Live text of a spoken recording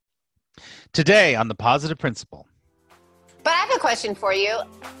Today on The Positive Principle. But I have a question for you.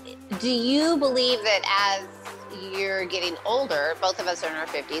 Do you believe that as you're getting older, both of us are in our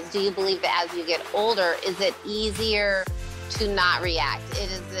 50s, do you believe that as you get older, is it easier to not react?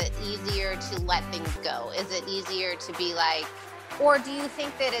 Is it easier to let things go? Is it easier to be like, or do you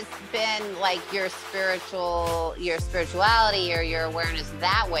think that it's been like your spirituality or your awareness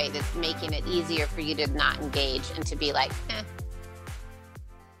that way that's making it easier for you to not engage and to be like,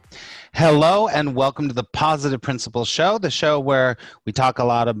 Hello and welcome to the Positive Principle Show, the show where we talk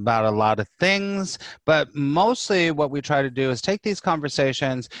about a lot of things, but mostly what we try to do is take these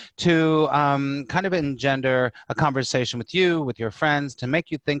conversations to kind of engender a conversation with you, with your friends, to make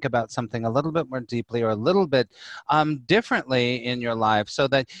you think about something a little bit more deeply or a little bit differently in your life so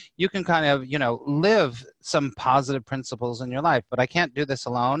that you can kind of, live some positive principles in your life. But I can't do this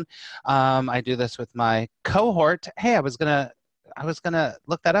alone. I do this with my cohort. Hey, I was going to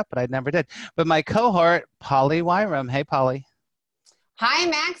look that up, but I never did. But my cohort, Polly Wyram. Hey, Polly. Hi,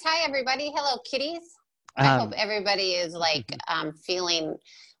 Max. Hi, everybody. Hello, kitties. I hope everybody is like feeling,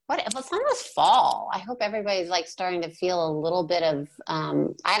 it's almost fall. I hope everybody's like starting to feel a little bit of,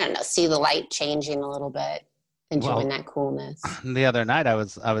 see the light changing a little bit, enjoying that coolness. The other night I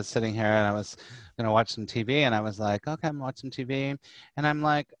was sitting here and I was going to watch some TV and I was like, okay, I'm watching TV. And I'm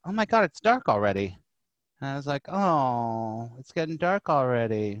like, oh my God, it's dark already. And I was like, oh, it's getting dark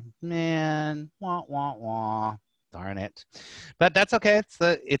already. Man, wah, wah, wah. Darn it. But that's okay.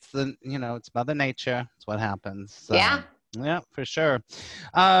 It's Mother Nature. It's what happens. So, yeah, for sure.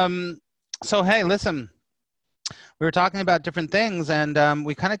 So, hey, listen, we were talking about different things and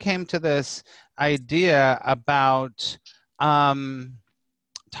we kind of came to this idea about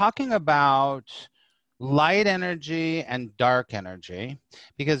talking about light energy and dark energy,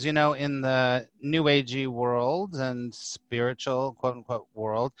 because, in the new agey world and spiritual, quote unquote,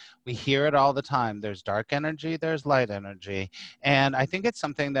 world, we hear it all the time. There's dark energy, there's light energy. And I think it's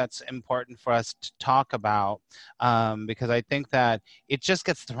something that's important for us to talk about because I think that it just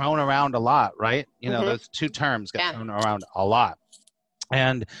gets thrown around a lot, right? Those two terms get thrown around a lot.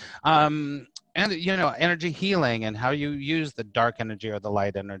 And energy healing and how you use the dark energy or the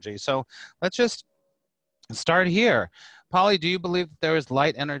light energy. So let's just start here. Polly, do you believe there is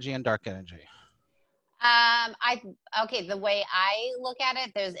light energy and dark energy? The way I look at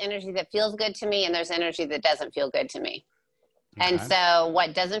it, there's energy that feels good to me and there's energy that doesn't feel good to me. Okay. And so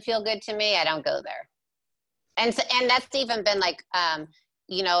what doesn't feel good to me, I don't go there. And that's even been like,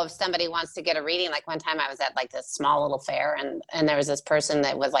 if somebody wants to get a reading, like one time I was at like this small little fair and there was this person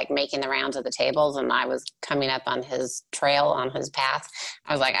that was like making the rounds of the tables and I was coming up on his trail, on his path.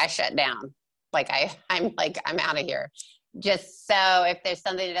 I was like, I shut down. Like I'm out of here. Just so if there's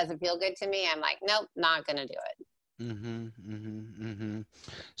something that doesn't feel good to me, I'm like, nope, not going to do it.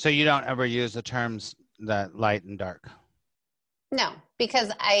 So you don't ever use the terms that light and dark? No,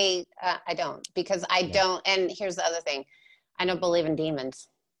 because I don't. Because I don't. And here's the other thing. I don't believe in demons.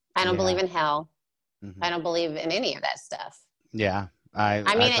 I don't believe in hell. I don't believe in any of that stuff. Yeah. I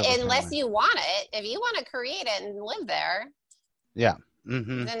mean, unless you want it, if you want to create it and live there. Yeah.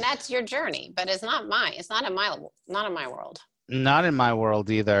 Then that's your journey, but it's not mine. It's not in my world. Not in my world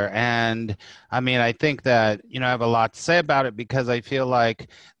either. And I mean, I think that, I have a lot to say about it because I feel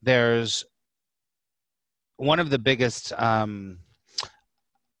like there's one of the biggest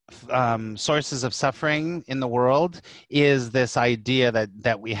sources of suffering in the world is this idea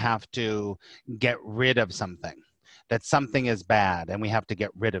that we have to get rid of something. That something is bad and we have to get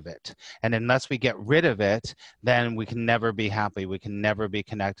rid of it. And unless we get rid of it, then we can never be happy. We can never be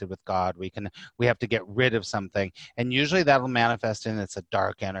connected with God. We have to get rid of something. And usually that'll manifest in it's a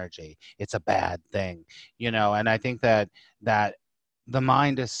dark energy. It's a bad thing, and I think that the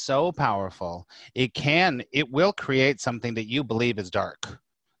mind is so powerful. It will create something that you believe is dark.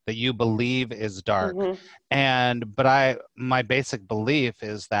 But my basic belief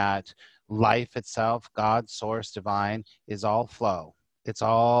is that life itself, God, source, divine, is all flow. It's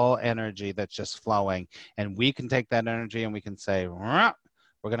all energy that's just flowing. And we can take that energy and we can say, we're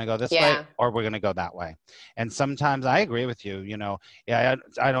going to go this way or we're going to go that way. And sometimes I agree with you, I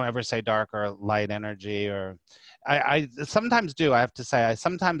don't ever say dark or light energy, or I sometimes do. I have to say, I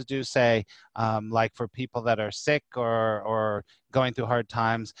sometimes do say, like for people that are sick or going through hard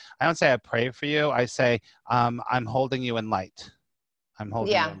times, I don't say I pray for you. I say, I'm holding you in light. I'm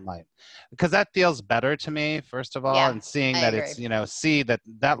holding you in light, because that feels better to me, first of all, and seeing that it's, see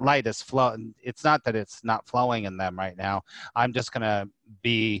that light is flowing. It's not that it's not flowing in them right now. I'm just going to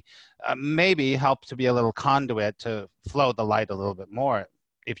be, maybe help to be a little conduit to flow the light a little bit more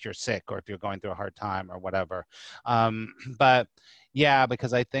if you're sick or if you're going through a hard time or whatever. But Yeah,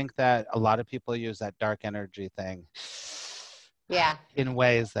 because I think that a lot of people use that dark energy thing Yeah. in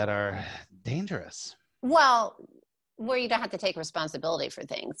ways that are dangerous. Well, where you don't have to take responsibility for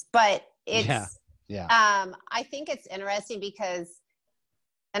things, but Yeah. it's, Yeah. I think it's interesting because,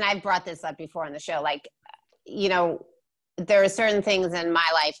 and I've brought this up before on the show, like, you know, there are certain things in my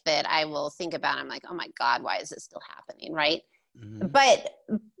life that I will think about. I'm like, oh my God, why is this still happening? Right. Mm-hmm.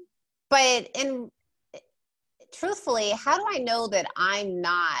 But in truthfully, how do I know that I'm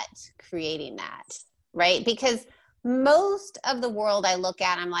not creating that? Right. Because most of the world I look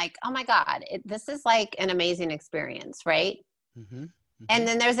at, I'm like, oh my God, this is like an amazing experience. Right. Mm-hmm. Mm-hmm. And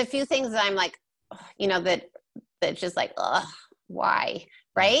then there's a few things that I'm like, you know, that just like, ugh, why?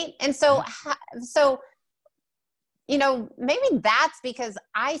 Right. And so, you know, maybe that's because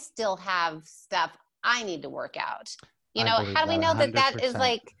I still have stuff I need to work out. You I know, believe how do we that know that that is 100%.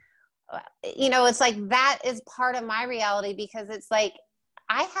 like, you know, it's like that is part of my reality because it's like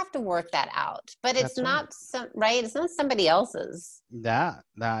I have to work that out, but it's That's right. not right. It's not somebody else's. Yeah,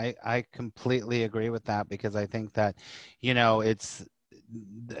 I completely agree with that because I think that, you know, it's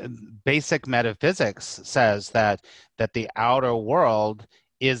basic metaphysics says that the outer world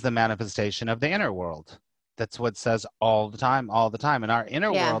is the manifestation of the inner world. That's what it says all the time, all the time. In our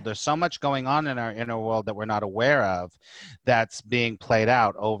inner Yeah. world, there's so much going on in our inner world that we're not aware of that's being played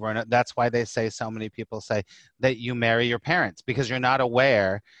out over and that's why they say so many people say that you marry your parents because you're not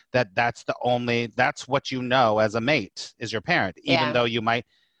aware that that's what you know as a mate is your parent, even Yeah. though you might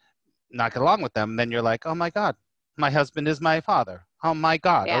not get along with them. Then you're like, oh my God, my husband is my father. Oh my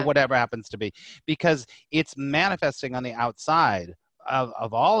God, or Yeah. whatever happens to be, because it's manifesting on the outside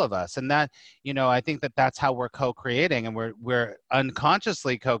of all of us. And that, you know, I think that that's how we're co-creating, and we're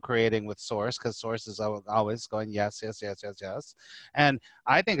unconsciously co-creating with source, because source is always going, yes, yes, yes, yes, yes. And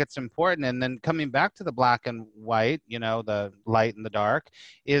I think it's important. And then coming back to the black and white, you know, the light and the dark,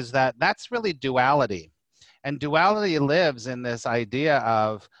 is that that's really duality. And duality lives in this idea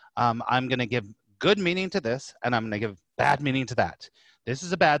of I'm going to give good meaning to this and I'm going to give bad meaning to that. This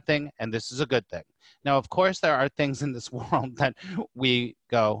is a bad thing and this is a good thing. Now, of course, there are things in this world that we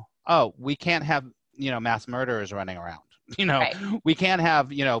go, oh, we can't have, you know, mass murderers running around. You know, Right. we can't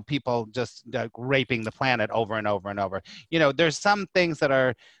have, you know, people just raping the planet over and over and over. You know, there's some things that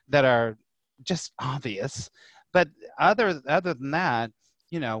are just obvious, but other than that,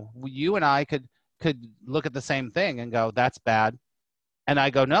 you know, you and I could look at the same thing and go, that's bad. And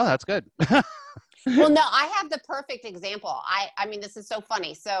I go, no, that's good. Well, no, I have the perfect example. I mean, this is so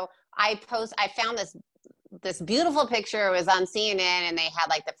funny. So I found this beautiful picture. It was on CNN and they had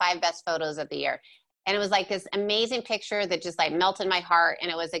like the 5 best photos of the year. And it was like this amazing picture that just like melted my heart. And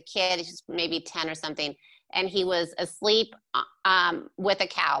it was a kid, he's maybe 10 or something. And he was asleep with a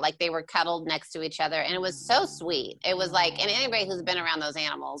cow, like they were cuddled next to each other. And it was so sweet. It was like, and anybody who's been around those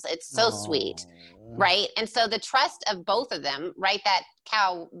animals, it's so sweet. Right. And so the trust of both of them, right? That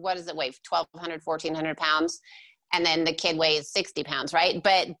cow, what does it weigh? 1,200, 1,400 pounds. And then the kid weighs 60 pounds, right?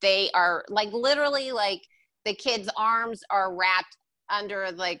 But they are like literally like the kid's arms are wrapped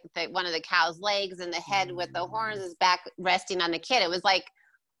under like one of the cow's legs and the head with the horns is back resting on the kid. It was like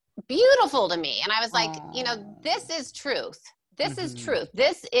beautiful to me. And I was like, you know, this is truth. This is truth.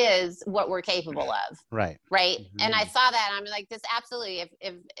 This is what we're capable of. Right. Right. And I saw that and I'm like, this absolutely,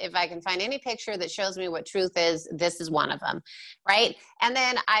 if I can find any picture that shows me what truth is, this is one of them. Right. And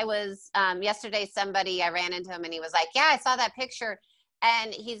then I was yesterday, I ran into him and he was like, yeah, I saw that picture.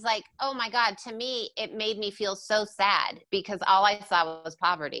 And he's like, oh my God, to me, it made me feel so sad because all I saw was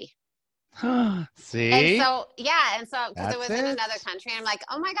poverty. See? And so, yeah. And so, because it was That's in it. another country, I'm like,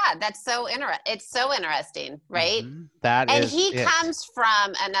 oh my God, that's so it's so interesting. Right. That And is he it. comes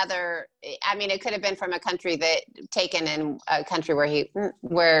from another, I mean, it could have been from a country that taken in a country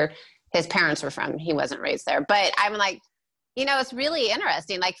where his parents were from. He wasn't raised there. But I'm like, you know, it's really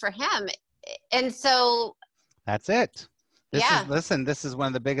interesting, like for him. And so That's it. yeah. This is one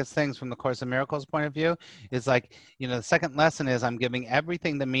of the biggest things from the Course in Miracles point of view, is like, you know, the second lesson is I'm giving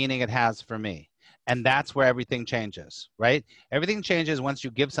everything the meaning it has for me. And that's where everything changes, right? Everything changes once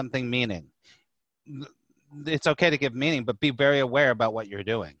you give something meaning. It's okay to give meaning, but be very aware about what you're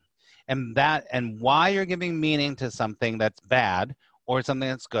doing. And why you're giving meaning to something that's bad or something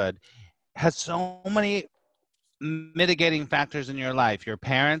that's good has so many mitigating factors in your life, your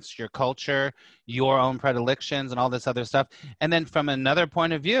parents, your culture, your own predilections, and all this other stuff. And then from another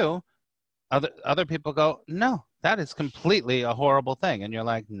point of view, other people go, no, that is completely a horrible thing. And you're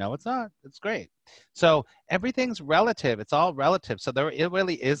like, no, it's not. It's great. So everything's relative. It's all relative. So it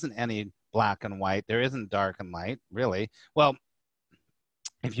really isn't any black and white. There isn't dark and light, really. Well,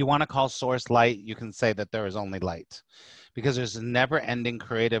 if you want to call source light, you can say that there is only light, because there's a never-ending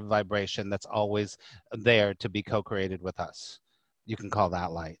creative vibration that's always there to be co-created with us. You can call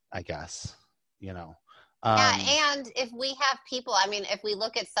that light, I guess, you know. Yeah, and if we have people, I mean, if we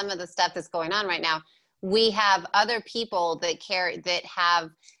look at some of the stuff that's going on right now, we have other people that have,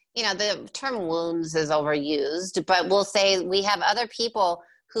 you know, the term wounds is overused, but we'll say we have other people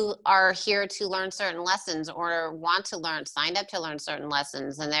who are here to learn certain lessons or want to learn, signed up to learn certain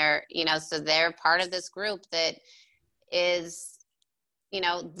lessons. And they're, you know, so they're part of this group that is, you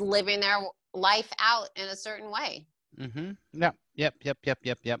know, living their life out in a certain way. Mm-hmm. Yeah. Yep.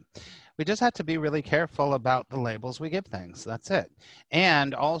 We just have to be really careful about the labels we give things. That's it.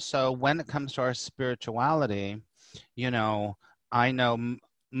 And also, when it comes to our spirituality, you know, I know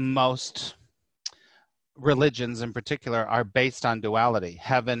most religions in particular are based on duality: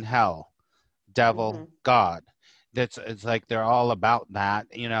 heaven, hell, devil, God. It's like they're all about that,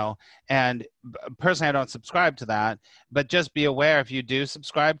 you know. And personally, I don't subscribe to that, but just be aware, if you do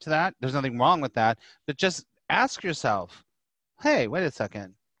subscribe to that, there's nothing wrong with that, but just ask yourself, hey, wait a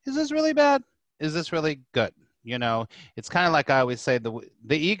second, is this really bad? Is this really good? You know, it's kind of like I always say, the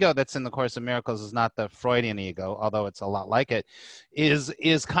ego that's in the Course in Miracles is not the Freudian ego, although it's a lot like it,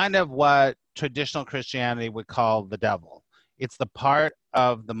 is kind of what traditional Christianity would call the devil. It's the part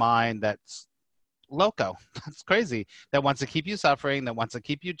of the mind that's loco, that's crazy, that wants to keep you suffering, that wants to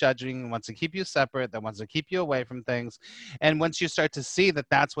keep you judging, wants to keep you separate, that wants to keep you away from things. And once you start to see that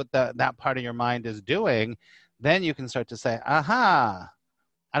that's what that part of your mind is doing, then you can start to say, aha,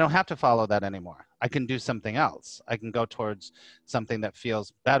 I don't have to follow that anymore. I can do something else. I can go towards something that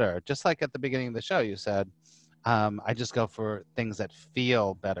feels better. Just like at the beginning of the show, you said, I just go for things that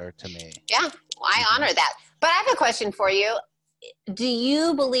feel better to me. Yeah, well, I honor that. But I have a question for you. Do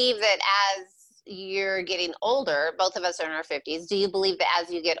you believe that as you're getting older, both of us are in our 50s, do you believe that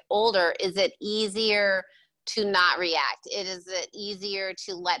as you get older, is it easier to not react? Is it easier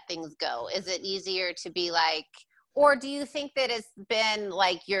to let things go? Is it easier to be like, or do you think that it's been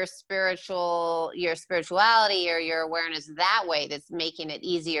like your spirituality or your awareness that way that's making it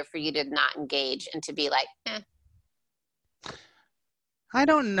easier for you to not engage and to be like, I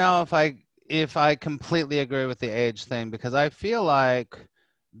don't know if I completely agree with the age thing, because I feel like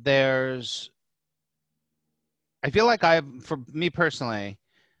for me personally,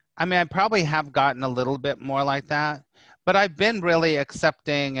 I mean, I probably have gotten a little bit more like that, but I've been really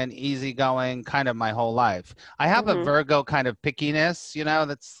accepting and easygoing kind of my whole life. I have a Virgo kind of pickiness, you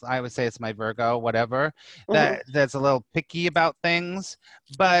know, I would say it's my Virgo, whatever, that's a little picky about things.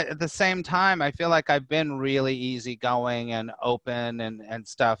 But at the same time, I feel like I've been really easygoing and open and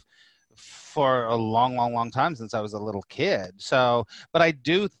stuff for a long time, since I was a little kid. So, but I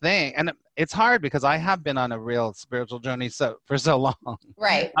do think, and it's hard because I have been on a real spiritual journey for so long.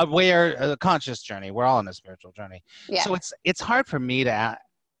 Right. We're a conscious journey. We're all on a spiritual journey. Yeah. So it's hard for me to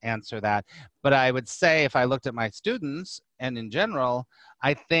answer that. But I would say, if I looked at my students and in general,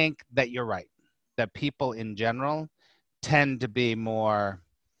 I think that you're right, that people in general tend to be more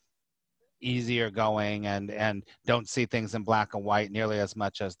easier going and don't see things in black and white nearly as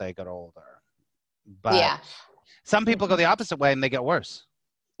much as they get older. But some people go the opposite way and they get worse.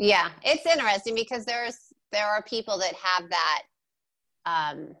 Yeah, it's interesting because there are people that have that,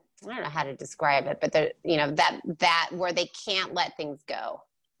 I don't know how to describe it, but you know, that where they can't let things go,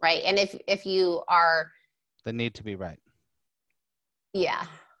 right? And if you are, the need to be right. Yeah.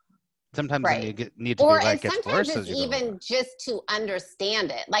 Sometimes the need to be right gets worse as you go. Sometimes it's even just to understand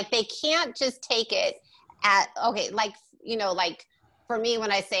it. Like they can't just take it at, okay, like, you know, like for me,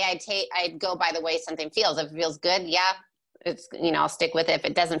 when I say I'd go by the way something feels. If it feels good, yeah, it's, you know, I'll stick with it. If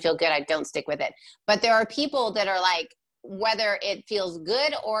it doesn't feel good, I don't stick with it. But there are people that are like, whether it feels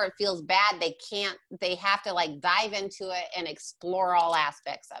good or it feels bad, they have to like dive into it and explore all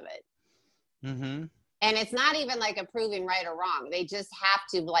aspects of it. And it's not even like a proving right or wrong. They just have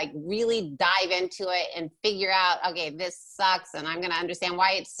to like really dive into it and figure out, okay, this sucks, and I'm going to understand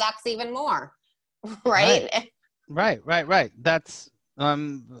why it sucks even more. Right? Right. That's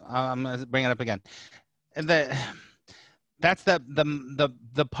I'm going to bring it up again. And that's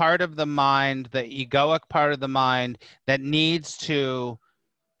the part of the mind, the egoic part of the mind that needs to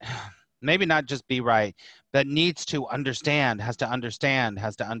maybe not just be right, but needs to understand, has to understand.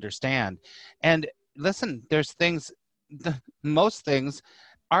 And listen, there's things, most things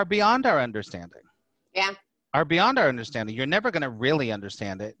are beyond our understanding. Yeah. are beyond our understanding. You're never going to really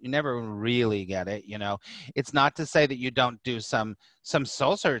understand it. You never really get it. You know, it's not to say that you don't do some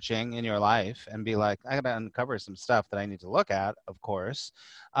soul searching in your life and be like, I got to uncover some stuff that I need to look at, of course,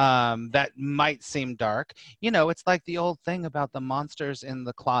 that might seem dark. You know, it's like the old thing about the monsters in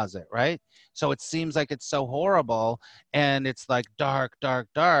the closet, right? So it seems like it's so horrible and it's like dark, dark,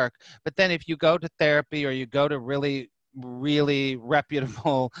 dark. But then if you go to therapy or you go to really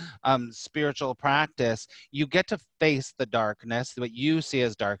reputable spiritual practice, you get to face the darkness, what you see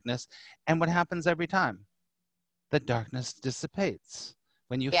as darkness. And what happens every time? The darkness dissipates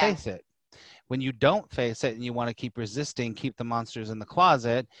when you face it. When you don't face it and you want to keep resisting, keep the monsters in the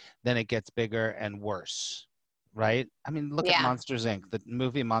closet, then it gets bigger and worse. Right? I mean, look at Monsters Inc., the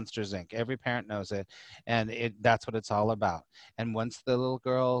movie Monsters Inc. Every parent knows it, and that's what it's all about. And once the little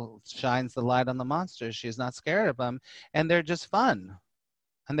girl shines the light on the monsters, she's not scared of them, and they're just fun,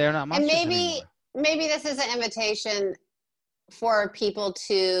 and they're not monsters anymore. Maybe this is an invitation for people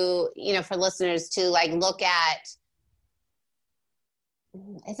to, you know, for listeners to like look at.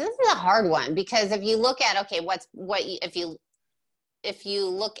 This is a hard one, because if you look at, okay, if you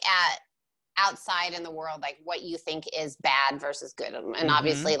look at outside in the world, like what you think is bad versus good. And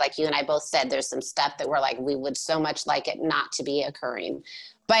obviously, like you and I both said, there's some stuff that we're like, we would so much like it not to be occurring.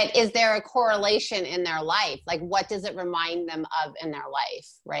 But is there a correlation in their life? Like, what does it remind them of in their life,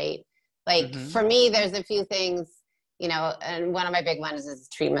 right? Like, for me, there's a few things, you know, and one of my big ones is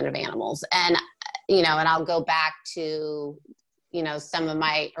treatment of animals. And, you know, and I'll go back to, you know, some of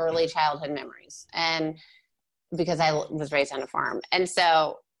my early childhood memories. And because I was raised on a farm. And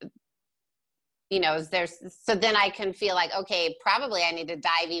so, you know, so then I can feel like, okay, probably I need to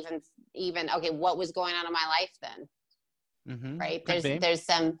dive even, okay, what was going on in my life then? Right. There's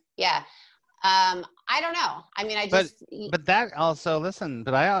some, I don't know. I mean, but that also, listen,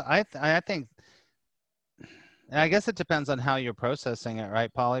 but I think, I guess it depends on how you're processing it,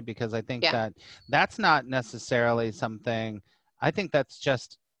 right, Polly? Because I think that's not necessarily something, I think that's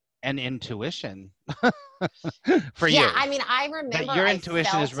just an intuition for you. Yeah. I mean, I remember that your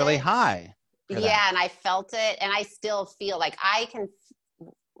intuition is really high. Yeah, and I felt it, and I still feel like I can,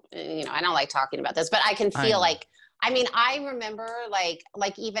 you know, I don't like talking about this, but I can feel like, I mean, I remember like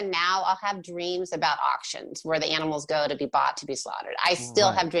even now I'll have dreams about auctions where the animals go to be bought, to be slaughtered. I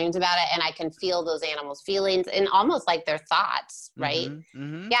still have dreams about it, and I can feel those animals' feelings and almost like their thoughts, right?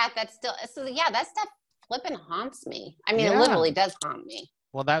 Yeah, that's still, so yeah, that stuff flipping haunts me. I mean, it literally does haunt me.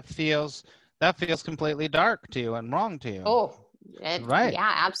 Well, that feels completely dark to you and wrong to you. Oh, right.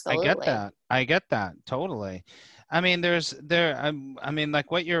 Yeah, absolutely. I get that totally. I mean, I mean,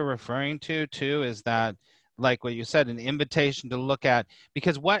 like what you're referring to too is that, like what you said, an invitation to look at,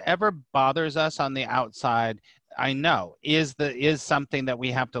 because whatever bothers us on the outside, I know is something that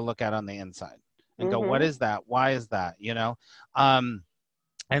we have to look at on the inside and go, what is that? Why is that? You know? And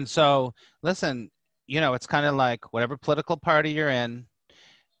so listen, you know, it's kind of like whatever political party you're in,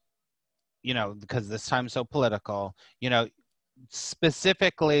 you know, because this time's so political, you know,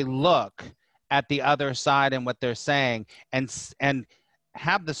 specifically look at the other side and what they're saying, and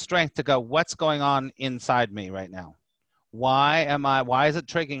have the strength to go, what's going on inside me right now? Why is it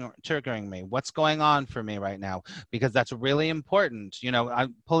triggering me? What's going on for me right now? Because that's really important. You know,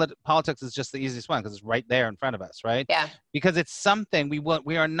 politics is just the easiest one because it's right there in front of us, right? Yeah. Because it's something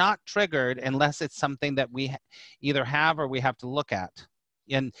we are not triggered unless it's something that we either have or we have to look at.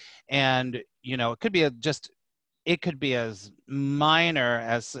 And you know, it could be as minor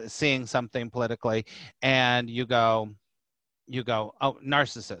as seeing something politically and you go, oh,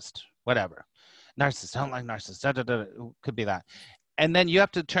 narcissist, whatever. Narcissist, I don't like narcissists. Could be that. And then you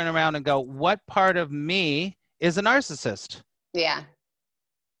have to turn around and go, what part of me is a narcissist? Yeah.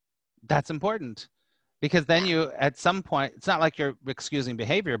 That's important. Because then you, at some point, it's not like you're excusing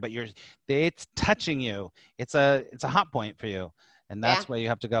behavior, but it's touching you. It's a hot point for you. And that's where you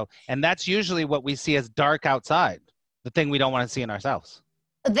have to go. And that's usually what we see as dark outside, the thing we don't want to see in ourselves.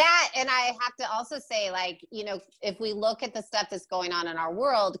 That, and I have to also say, like, you know, if we look at the stuff that's going on in our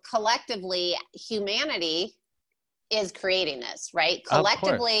world, collectively, humanity is creating this, right?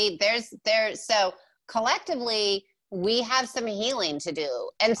 Collectively, so collectively, we have some healing to do.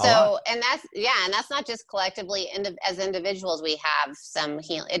 And so, and that's not just collectively, as individuals, we have some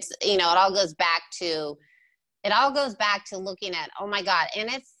healing. It's, you know, it all goes back to looking at, oh my God, and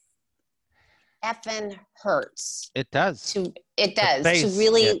it's effing hurts. It does. It does. And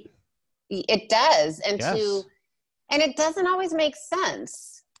it doesn't always make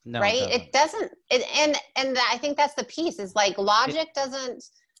sense. No, right? It doesn't. And I think that's the piece, is like logic doesn't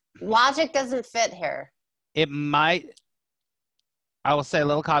fit here. It might, I will say a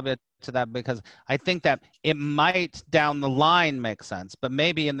little caveat to that because I think that it might down the line make sense, but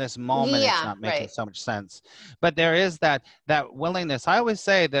maybe in this moment it's not making so much sense. But there is that willingness. I always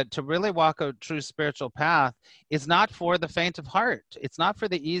say that to really walk a true spiritual path is not for the faint of heart. It's not for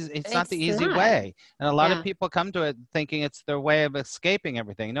the easy. It's not the easy way. And a lot of people come to it thinking it's their way of escaping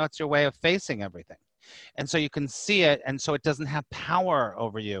everything. No, it's your way of facing everything. And so you can see it, and so it doesn't have power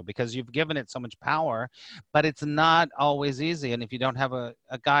over you because you've given it so much power, but it's not always easy. And if you don't have a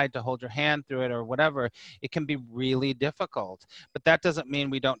guide to hold your hand through it or whatever, it can be really difficult. But that doesn't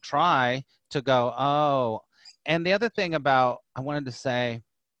mean we don't try to go, oh. And the other thing about, I wanted to say,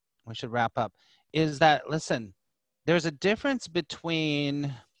 we should wrap up, is that, listen, there's a difference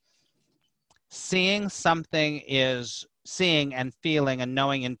between seeing something is seeing and feeling and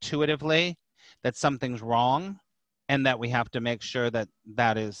knowing intuitively that something's wrong and that we have to make sure that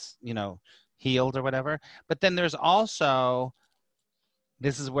that is, you know, healed or whatever. But then there's also,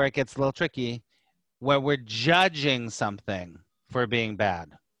 this is where it gets a little tricky, where we're judging something for being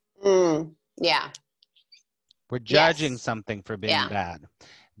bad. Yeah. We're judging something for being bad.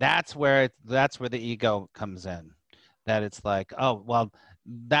 That's where the ego comes in. That it's like, oh, well,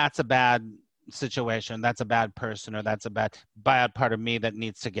 that's a bad situation, that's a bad person, or that's a bad part of me that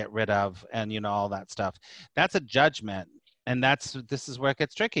needs to get rid of, and you know, all that stuff. That's a judgment, and this is where it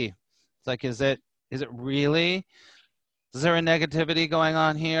gets tricky. It's like, is it really, is there a negativity going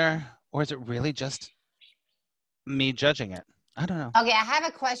on here, or is it really just me judging it? I don't know. Okay, I have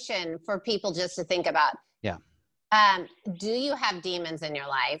a question for people just to think about. Yeah. Do you have demons in your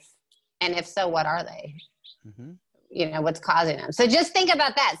life, and if so, what are they? You know, what's causing them. So just think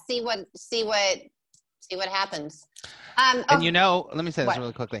about that. See what happens. And you know, let me say this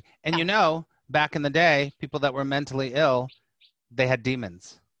really quickly. And you know, back in the day, people that were mentally ill, they had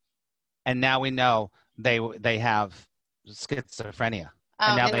demons. And now we know they have schizophrenia.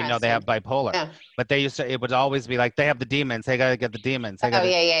 And now they know they have bipolar. Yeah. But they used to, it would always be like, they have the demons. They got to get the demons.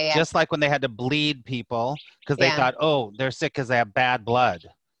 Yeah. Just like when they had to bleed people because they thought, oh, they're sick because they have bad blood.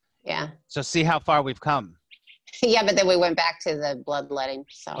 Yeah. So see how far we've come. Yeah, but then we went back to the bloodletting.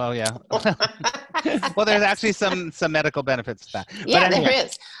 So. Oh yeah. Well, there's actually some medical benefits to that. Yeah, but anyway, there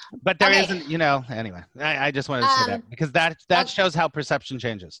is. But there isn't. You know. Anyway, I just wanted to say that because that shows how perception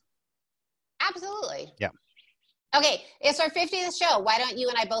changes. Absolutely. Yeah. Okay, it's our 50th show. Why don't you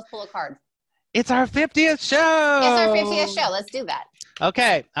and I both pull a card? It's our 50th show. It's our 50th show. Let's do that.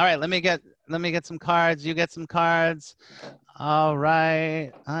 Okay. All right. Let me get some cards. You get some cards. All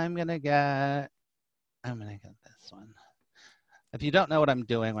right. I'm gonna get this one. If you don't know what I'm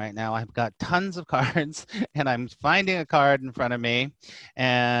doing right now, I've got tons of cards and I'm finding a card in front of me.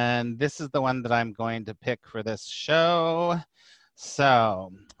 And this is the one that I'm going to pick for this show.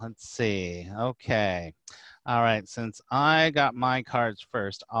 So let's see. Okay. All right. Since I got my cards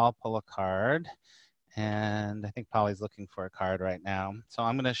first, I'll pull a card. And I think Polly's looking for a card right now. So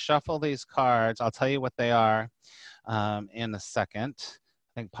I'm going to shuffle these cards. I'll tell you what they are in a second.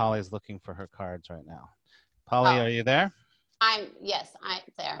 I think Polly's looking for her cards right now. Polly, are you there? Yes, I'm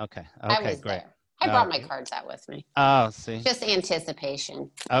there. Okay. I was great. There. I brought my cards out with me. Oh, see. Just anticipation.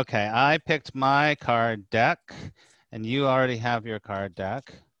 Okay, I picked my card deck, and you already have your card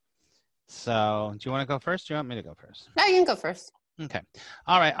deck. So, do you want to go first? Or do you want me to go first? No, you can go first. Okay.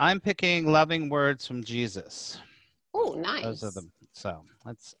 All right, I'm picking loving words from Jesus. Oh, nice. Those are them. So,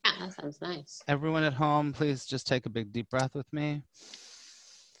 let's. Yeah, that sounds nice. Everyone at home, please just take a big deep breath with me.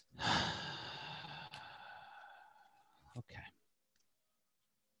 Okay.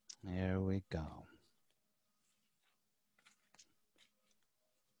 There we go.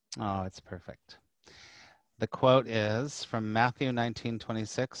 Oh, it's perfect. The quote is from Matthew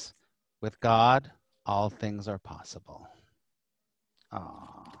 19:26. With God, all things are possible.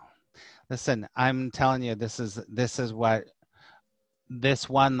 Oh, listen, I'm telling you, this is what this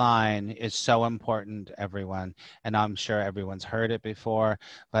one line is so important, everyone. And I'm sure everyone's heard it before,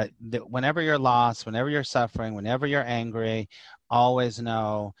 but whenever you're lost, whenever you're suffering, whenever you're angry, always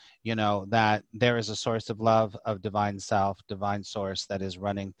know, you know, that there is a source of love, of divine self, divine source that is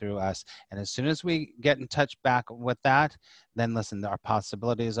running through us. And as soon as we get in touch back with that, then listen, our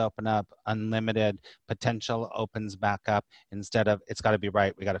possibilities open up, unlimited potential opens back up instead of it's got to be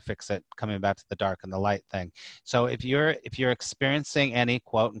right, we got to fix it, coming back to the dark and the light thing. So if you're experiencing any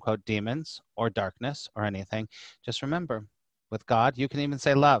quote unquote demons or darkness or anything, just remember, with God, you can even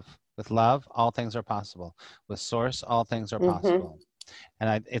say love. With love, all things are possible. With source, all things are possible.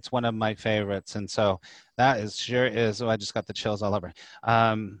 And it's one of my favorites. And so that is, oh, I just got the chills all over.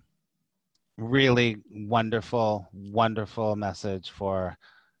 Really wonderful, wonderful message for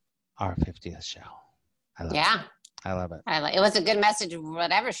our 50th show. I love it. I love it. It was a good message,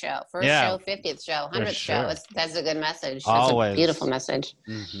 whatever show, first show, 50th show, 100th show. That's a good message. Always. That's a beautiful message.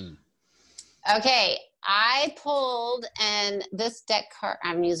 Mm-hmm. Okay, I pulled, and this deck card,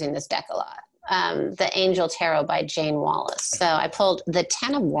 I'm using this deck a lot, the Angel Tarot by Jane Wallace. So I pulled the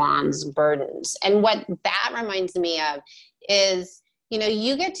 10 of Wands, Burdens. And what that reminds me of is, you know,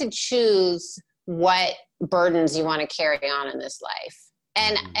 you get to choose what burdens you want to carry on in this life.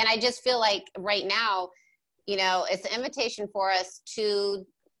 And I just feel like right now, you know, it's an invitation for us to,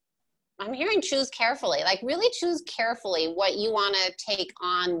 I'm hearing choose carefully, like really choose carefully what you want to take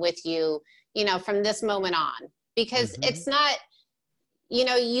on with you, you know, from this moment on, because it's not, you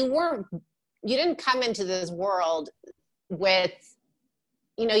know, you didn't come into this world with,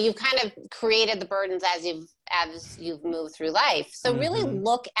 you know, you've kind of created the burdens as you've moved through life. So really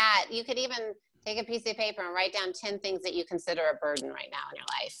look at, you could even take a piece of paper and write down 10 things that you consider a burden right now in your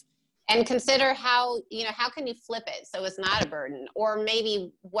life. And consider how, you know, how can you flip it so it's not a burden? Or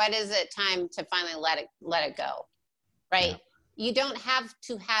maybe what is it time to finally let it go, right? Yeah. You don't have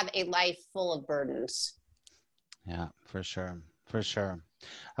to have a life full of burdens. Yeah, for sure. For sure.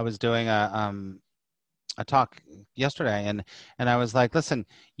 I was doing a talk yesterday and I was like, listen,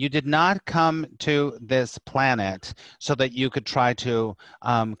 you did not come to this planet so that you could try to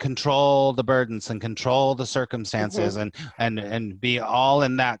control the burdens and control the circumstances and be all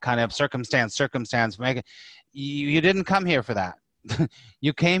in that kind of circumstance make it, you didn't come here for that.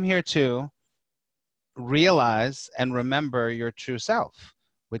 You came here to realize and remember your true self,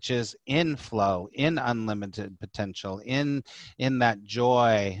 which is in flow, in unlimited potential, in that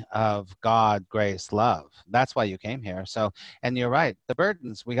joy of God, grace, love. That's why you came here. So, and you're right, the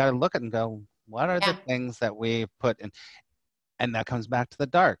burdens, we got to look at and go, what are the things that we put in? And that comes back to the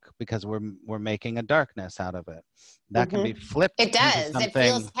dark, because we're making a darkness out of it. That can be flipped. It does. It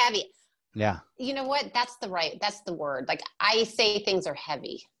feels heavy. Yeah. You know what? That's the word. Like I say things are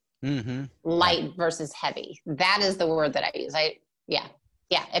heavy. Light versus heavy. That is the word that I use.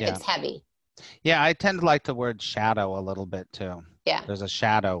 It's heavy. Yeah, I tend to like the word shadow a little bit too. Yeah. There's a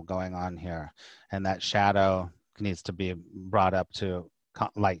shadow going on here, and that shadow needs to be brought up to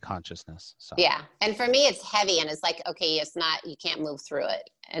light consciousness. So. Yeah, and for me it's heavy, and it's like, okay, it's not, you can't move through it.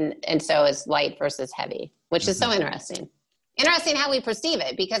 And so it's light versus heavy, which is so interesting. Interesting how we perceive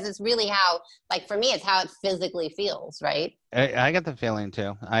it, because it's really how, like for me, it's how it physically feels, right? I get the feeling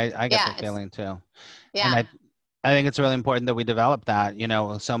too. I get the feeling too. Yeah. And I think it's really important that we develop that. You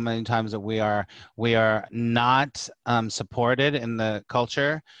know, so many times that we are not supported in the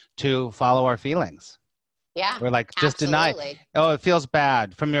culture to follow our feelings. Yeah, we're like, just deny. Oh, it feels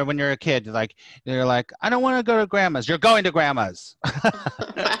bad from when you're a kid. You're like, I don't want to go to grandma's. You're going to grandma's.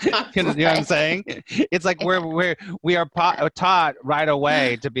 You know what I'm saying? It's like we are taught right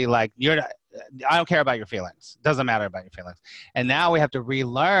away to be like, I don't care about your feelings. Doesn't matter about your feelings. And now we have to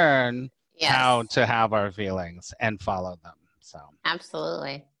relearn how to have our feelings and follow them. So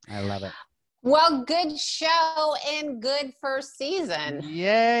absolutely, I love it. Well, good show and good first season.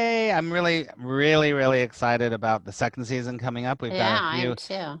 Yay! I'm really, really, really excited about the second season coming up. We've got a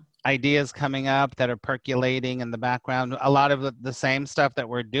few ideas coming up that are percolating in the background. A lot of the same stuff that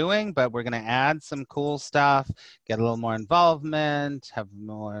we're doing, but we're going to add some cool stuff, get a little more involvement, have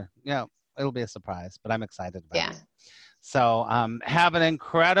more, it'll be a surprise, but I'm excited about it. So have an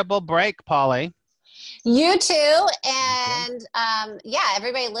incredible break, Polly. You too. And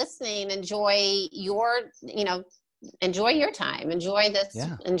everybody listening, enjoy your time. Enjoy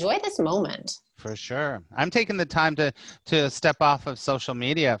this moment. For sure. I'm taking the time to step off of social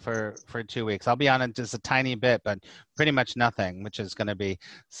media for 2 weeks. I'll be on it just a tiny bit, but pretty much nothing, which is going to be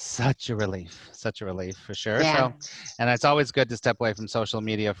such a relief for sure. Yeah. So, and it's always good to step away from social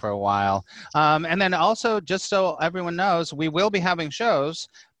media for a while. And then also, just so everyone knows, we will be having shows,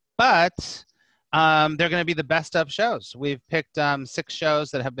 but they're going to be the best of shows. We've picked 6 shows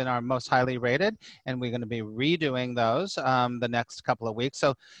that have been our most highly rated, and we're going to be redoing those the next couple of weeks.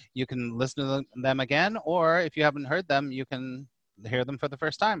 So you can listen to them again, or if you haven't heard them, you can hear them for the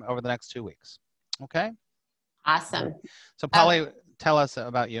first time over the next 2 weeks. Okay? Awesome. So Polly, tell us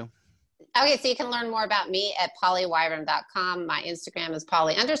about you. Okay, so you can learn more about me at pollywyram.com. My Instagram is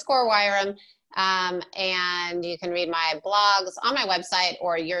polly_Wyram. And you can read my blogs on my website,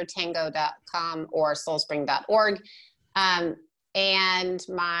 or yourtango.com or soulspring.org. And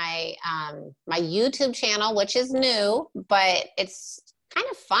my YouTube channel, which is new, but it's kind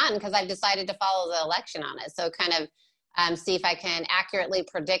of fun because I've decided to follow the election on it. So kind of see if I can accurately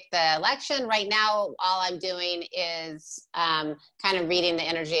predict the election. Right now, all I'm doing is kind of reading the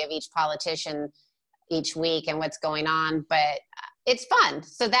energy of each politician each week and what's going on. But it's fun.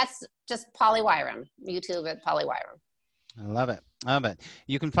 So that's just Polly Wyram, YouTube at Polly Wyram. I love it. Love it.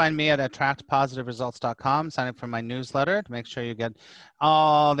 You can find me at attractpositiveresults.com. Sign up for my newsletter to make sure you get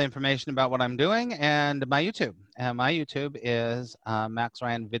all the information about what I'm doing, and my YouTube. And my YouTube is Max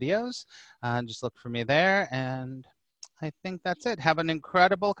Ryan Videos. Just look for me there, and I think that's it. Have an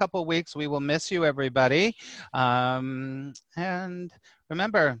incredible couple of weeks. We will miss you, everybody. And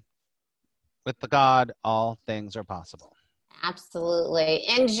remember, with the God, all things are possible. Absolutely.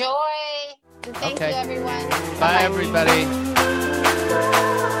 Enjoy. And thank you, everyone. Bye, everybody.